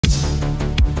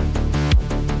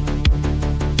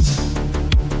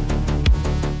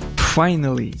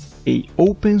Finally, a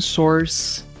open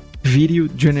source video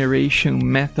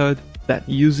generation method that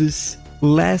uses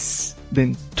less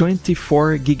than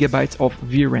 24 gigabytes of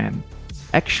VRAM.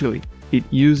 Actually, it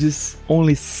uses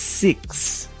only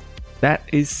 6. That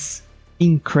is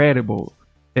incredible.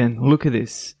 And look at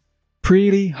this.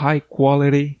 Pretty high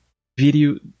quality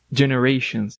video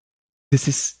generations. This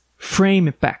is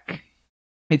FramePack.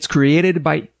 It's created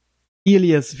by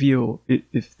Iliasville,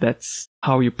 if that's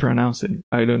how you pronounce it.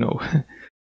 I don't know.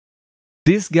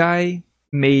 This guy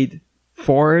made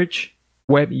Forge,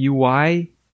 Web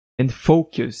UI, and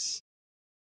Focus.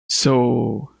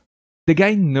 So the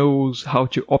guy knows how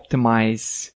to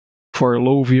optimize for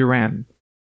low VRAM.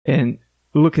 And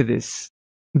look at this.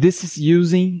 This is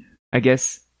using, I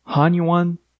guess,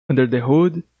 Honey-1 under the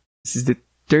hood. This is the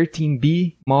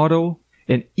 13B model.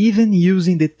 And even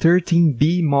using the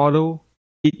 13B model,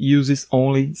 it uses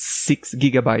only 6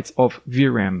 gigabytes of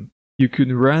VRAM. You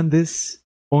could run this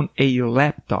on a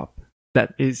laptop.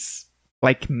 That is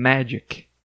like magic.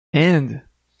 And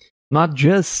not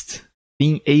just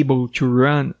being able to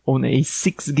run on a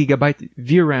 6 gigabyte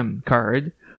VRAM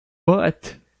card,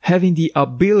 but having the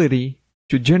ability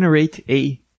to generate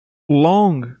a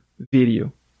long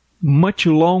video, much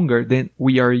longer than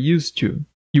we are used to.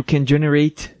 You can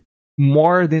generate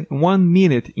more than 1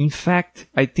 minute. In fact,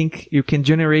 I think you can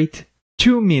generate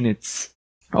 2 minutes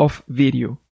of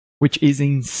video, which is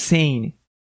insane.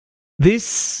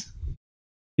 This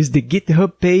is the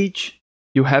GitHub page.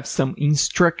 You have some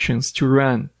instructions to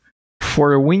run.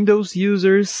 For Windows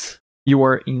users, you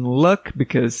are in luck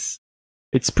because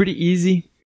it's pretty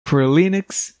easy. For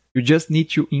Linux, you just need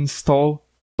to install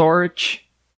Torch,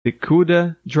 the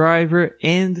CUDA driver,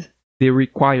 and the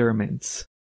requirements.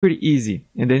 Pretty easy.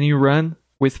 And then you run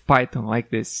with Python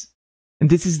like this. And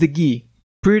this is the GUI.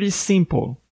 Pretty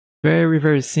simple. Very,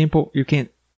 very simple. You can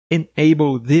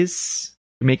enable this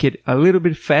to make it a little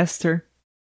bit faster,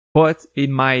 but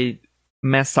it might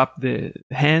mess up the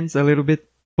hands a little bit.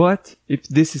 But if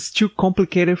this is too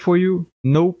complicated for you,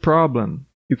 no problem.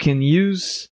 You can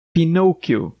use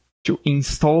Pinocchio to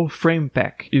install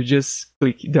FramePack. You just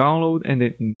click download and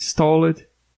then install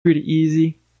it. Pretty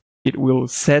easy. It will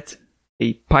set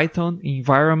a Python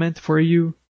environment for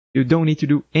you. You don't need to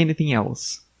do anything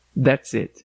else. That's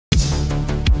it.